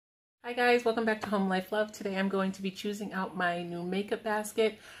Hi guys, welcome back to Home Life Love. Today I'm going to be choosing out my new makeup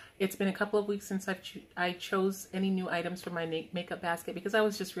basket. It's been a couple of weeks since I chose any new items for my makeup basket because I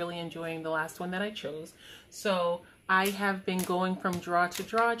was just really enjoying the last one that I chose. So I have been going from drawer to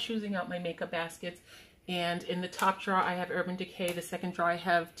drawer choosing out my makeup baskets. And in the top drawer I have Urban Decay. The second drawer I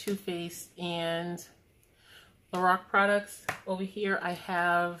have Too Faced and Lauder products. Over here I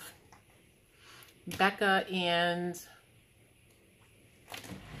have Becca and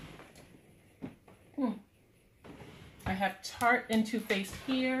I have Tarte and Too Faced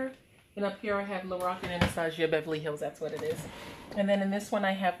here, and up here I have Lauder and Anastasia Beverly Hills. That's what it is. And then in this one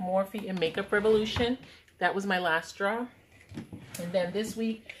I have Morphe and Makeup Revolution. That was my last draw. And then this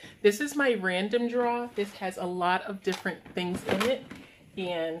week, this is my random draw. This has a lot of different things in it,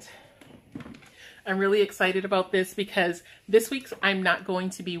 and I'm really excited about this because this week I'm not going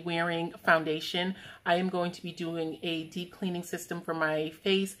to be wearing foundation. I am going to be doing a deep cleaning system for my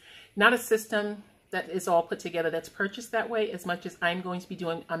face. Not a system that is all put together that's purchased that way, as much as I'm going to be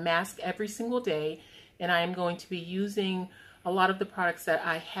doing a mask every single day, and I am going to be using a lot of the products that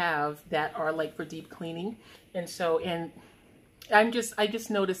I have that are like for deep cleaning. And so, I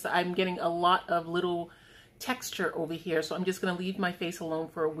just noticed that I'm getting a lot of little texture over here, so I'm just going to leave my face alone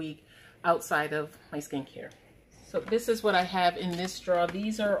for a week outside of my skincare. So this is what I have in this drawer.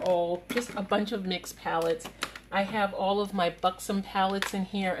 These are all just a bunch of mixed palettes. I have all of my Buxom palettes in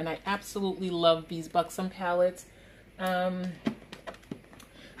here, and I absolutely love these Buxom palettes. But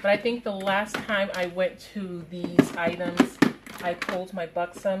I think the last time I went to these items, I pulled my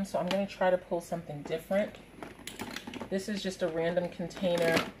Buxom, so I'm going to try to pull something different. This is just a random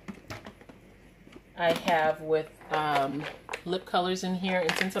container I have with lip colors in here,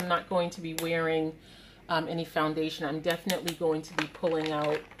 and since I'm not going to be wearing any foundation, I'm definitely going to be pulling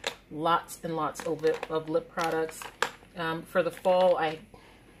out lots and lots of lip products. For the fall, I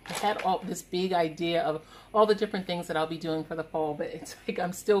had all this big idea of all the different things that I'll be doing for the fall, but it's like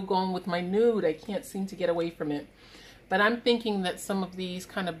I'm still going with my nude. I can't seem to get away from it. But I'm thinking that some of these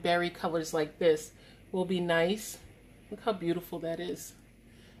kind of berry colors like this will be nice. Look how beautiful that is.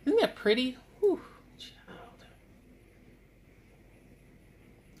 Isn't that pretty? Whew, child.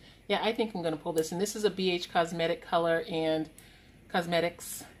 Yeah, I think I'm going to pull this. And this is a BH Cosmetic color and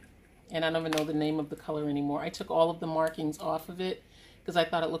Cosmetics. And I don't even know the name of the color anymore. I took all of the markings off of it because I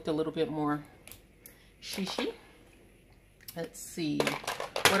thought it looked a little bit more shishy. Let's see.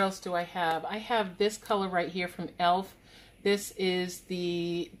 What else do I have? I have this color right here from e.l.f. This is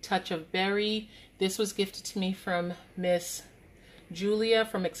the Touch of Berry. This was gifted to me from Miss Julia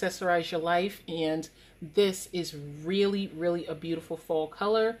from Accessorize Your Life. And this is really, really a beautiful fall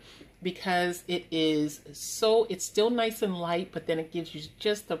color, because it is so, it's still nice and light, but then it gives you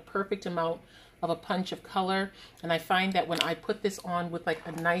just the perfect amount of a punch of color. And I find that when I put this on with like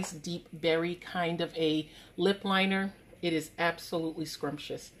a nice deep berry kind of a lip liner, it is absolutely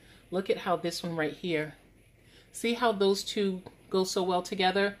scrumptious. Look at how this one right here, see how those two go so well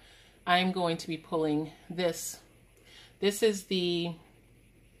together? I'm going to be pulling this. This is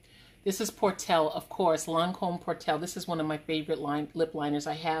Portel, of course, Lancome Portel. This is one of my favorite lip liners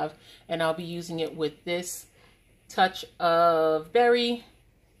I have, and I'll be using it with this Touch of Berry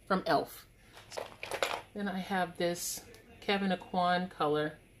from e.l.f. Then I have this Kevin Aquan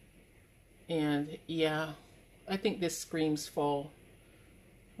color, and yeah, I think this screams fall,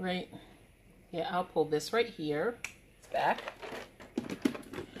 right? Yeah, I'll pull this right here. It's back.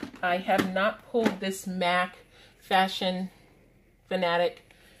 I have not pulled this MAC Fashion Fanatic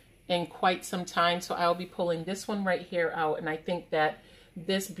in quite some time, so I'll be pulling this one right here out, and I think that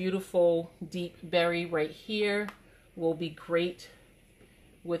this beautiful deep berry right here will be great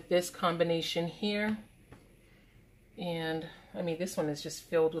with this combination here. And I mean, this one is just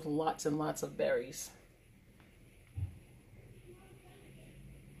filled with lots and lots of berries.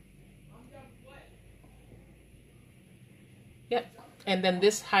 Yep. And then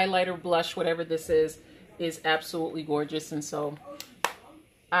this highlighter blush, whatever this is absolutely gorgeous, and so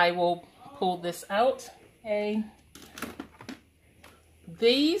I will pull this out. Okay.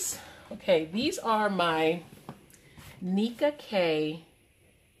 These are my Nika K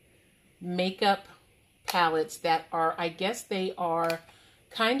makeup palettes that are, I guess they are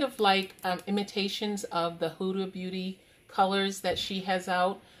kind of like imitations of the Huda Beauty colors that she has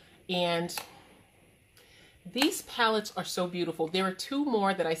out. And these palettes are so beautiful. There are two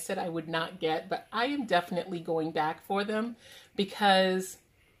more that I said I would not get, but I am definitely going back for them, because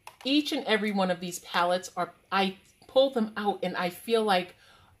each and every one of these palettes are, I pull them out and I feel like,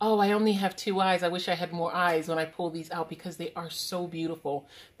 oh, I only have two eyes. I wish I had more eyes when I pull these out, because they are so beautiful.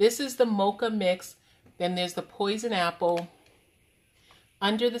 This is the Mocha Mix. Then there's the Poison Apple,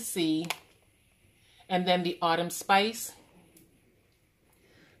 Under the Sea, and then the Autumn Spice.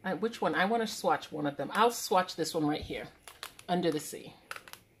 Which one? I want to swatch one of them. I'll swatch this one right here, Under the Sea.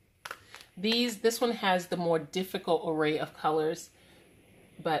 This one has the more difficult array of colors,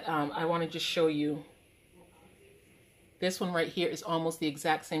 but I want to just show you. This one right here is almost the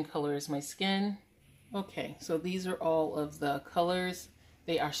exact same color as my skin. Okay, so these are all of the colors.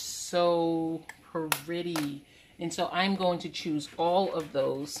 They are so pretty. And so I'm going to choose all of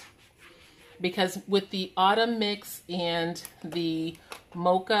those, because with the Autumn mix and the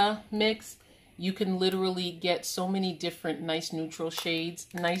Mocha mix, you can literally get so many different nice neutral shades,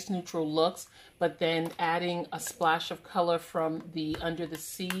 nice neutral looks, but then adding a splash of color from the Under the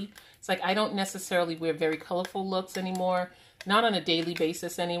Sea. It's like I don't necessarily wear very colorful looks anymore, not on a daily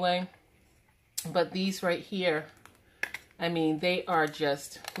basis anyway. But these right here, I mean, they are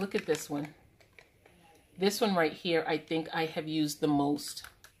just, look at this one. This one right here, I think I have used the most.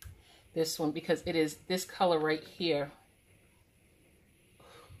 This one, because it is this color right here.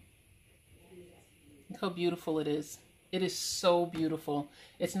 Look how beautiful it is. It is so beautiful.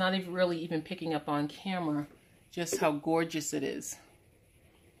 It's not even really even picking up on camera just how gorgeous it is.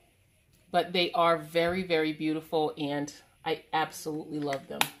 But they are very, very beautiful, and I absolutely love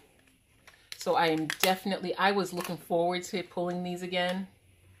them. So I was looking forward to pulling these again.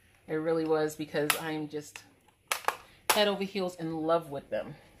 I really was, because I am just head over heels in love with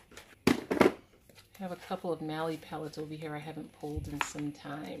them. I have a couple of Mally palettes over here I haven't pulled in some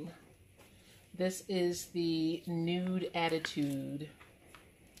time. This is the Nude Attitude,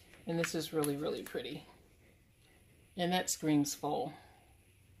 and this is really, really pretty. And that screams fall.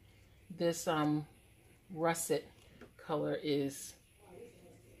 This russet color is,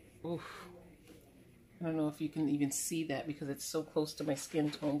 oof. I don't know if you can even see that because it's so close to my skin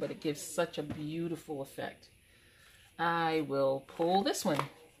tone, but it gives such a beautiful effect. I will pull this one.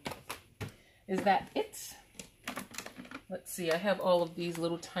 Is that it? Let's see, I have all of these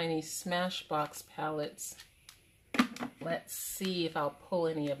little tiny Smashbox palettes. Let's see if I'll pull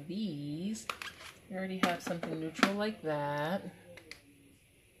any of these. I already have something neutral like that.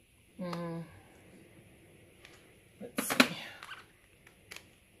 Let's see.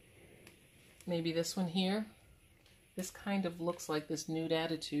 Maybe this one here. This kind of looks like this Nude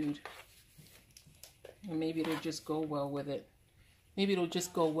Attitude. And maybe it'll just go well with it. Maybe it'll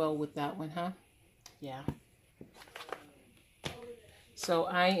just go well with that one, huh? Yeah. So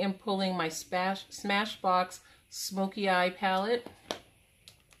I am pulling my Smashbox Smoky Eye palette.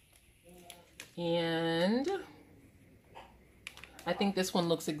 And I think this one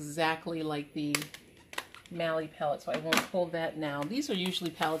looks exactly like the Mally palette, so I won't pull that now. These are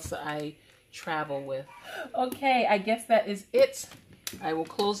usually palettes that I travel with. Okay, I guess that is it. I will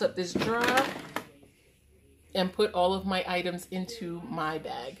close up this drawer and put all of my items into my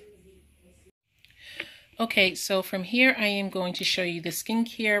bag. Okay, so from here I am going to show you the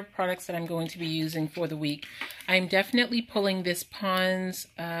skincare products that I'm going to be using for the week. I'm definitely pulling this Pond's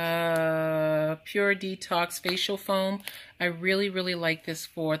Pure Detox Facial Foam. I really, really like this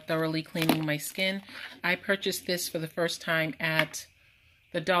for thoroughly cleaning my skin. I purchased this for the first time at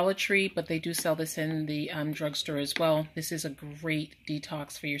the Dollar Tree, but they do sell this in the drugstore as well. This is a great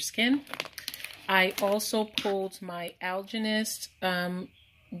detox for your skin. I also pulled my Alginist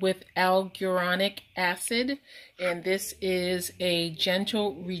with alguronic acid, and this is a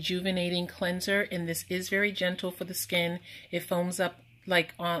gentle rejuvenating cleanser, and this is very gentle for the skin. It foams up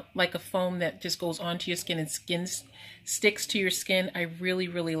like a foam that just goes onto your skin and sticks to your skin. I really,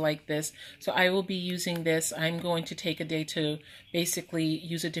 really like this. So I will be using this. I'm going to take a day to basically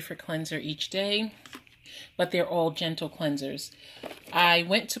use a different cleanser each day, but they're all gentle cleansers. I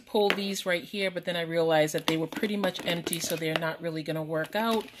went to pull these right here, but then I realized that they were pretty much empty, so they're not really going to work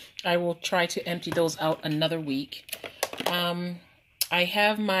out. I will try to empty those out another week. I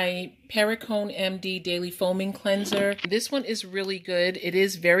have my Perricone MD Daily Foaming Cleanser. This one is really good. It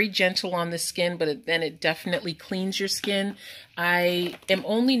is very gentle on the skin, but then it definitely cleans your skin. I am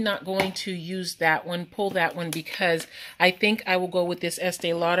only not going to use that one, pull that one, because I think I will go with this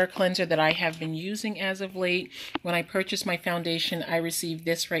Estee Lauder cleanser that I have been using as of late. When I purchased my foundation, I received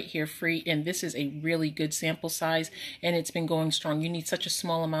this right here free, and this is a really good sample size, and it's been going strong. You need such a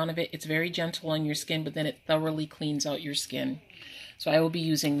small amount of it. It's very gentle on your skin, but then it thoroughly cleans out your skin. So I will be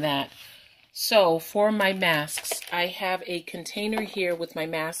using that. So for my masks, I have a container here with my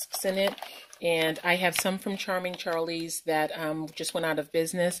masks in it. And I have some from Charming Charlie's that just went out of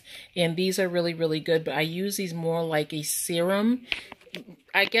business. And these are really, really good. But I use these more like a serum.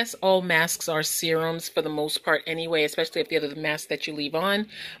 I guess all masks are serums for the most part anyway, especially if they're the masks that you leave on.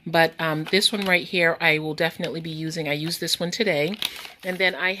 But this one right here, I will definitely be using. I used this one today. And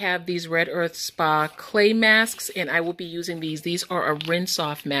then I have these Red Earth Spa clay masks, and I will be using these. These are a rinse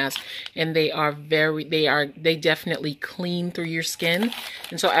off mask, and they definitely clean through your skin.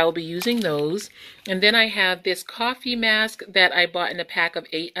 And so I will be using those. And then I have this coffee mask that I bought in a pack of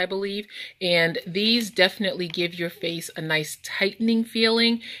 8, I believe. And these definitely give your face a nice tightening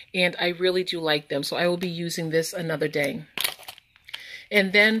feeling. And I really do like them. So I will be using this another day.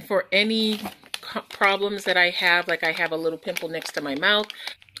 And then for any problems that I have, like I have a little pimple next to my mouth,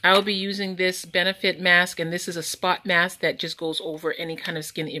 I will be using this Benefit mask, and this is a spot mask that just goes over any kind of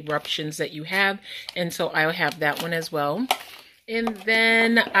skin eruptions that you have. And so I'll have that one as well. And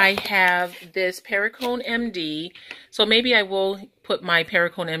then I have this Perricone MD. So maybe I will put my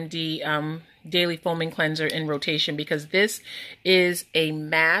Perricone MD Daily Foaming Cleanser in rotation, because this is a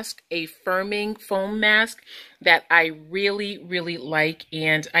mask, a firming foam mask that I really, really like.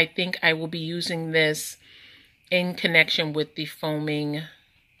 And I think I will be using this in connection with the foaming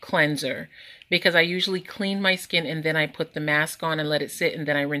cleanser, because I usually clean my skin and then I put the mask on and let it sit and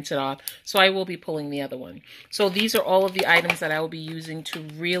then I rinse it off. So I will be pulling the other one. So these are all of the items that I will be using to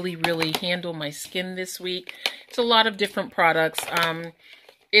really, really handle my skin this week. It's a lot of different products.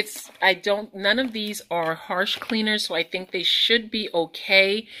 None of these are harsh cleaners, so I think they should be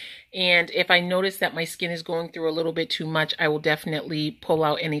okay. And if I notice that my skin is going through a little bit too much, I will definitely pull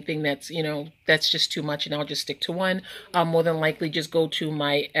out anything that's, that's just too much, and I'll just stick to one. I'll more than likely just go to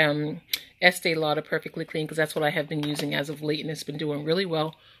my Estee Lauder Perfectly Clean, because that's what I have been using as of late, and it's been doing really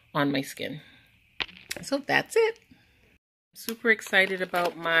well on my skin. So that's it. Super excited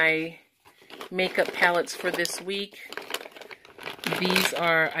about my makeup palettes for this week. These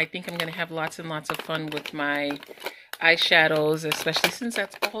are, I think I'm going to have lots and lots of fun with my eyeshadows, especially since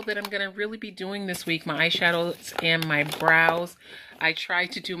that's all that I'm going to really be doing this week, my eyeshadows and my brows. I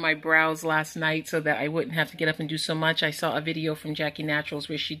tried to do my brows last night so that I wouldn't have to get up and do so much. I saw a video from Jackie Naturals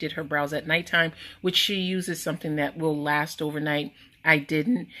where she did her brows at nighttime, which she uses something that will last overnight. I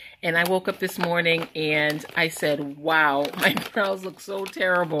didn't. And I woke up this morning and I said, wow, my brows look so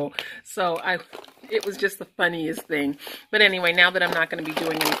terrible. So it was just the funniest thing. But anyway, now that I'm not going to be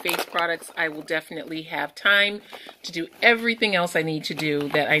doing any face products, I will definitely have time to do everything else I need to do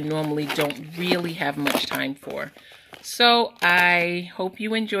that I normally don't really have much time for. So I hope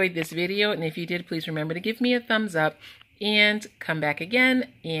you enjoyed this video. And if you did, please remember to give me a thumbs up and come back again.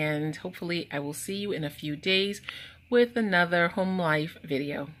 And hopefully I will see you in a few days with another home life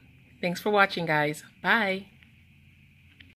video. Thanks for watching, guys. Bye.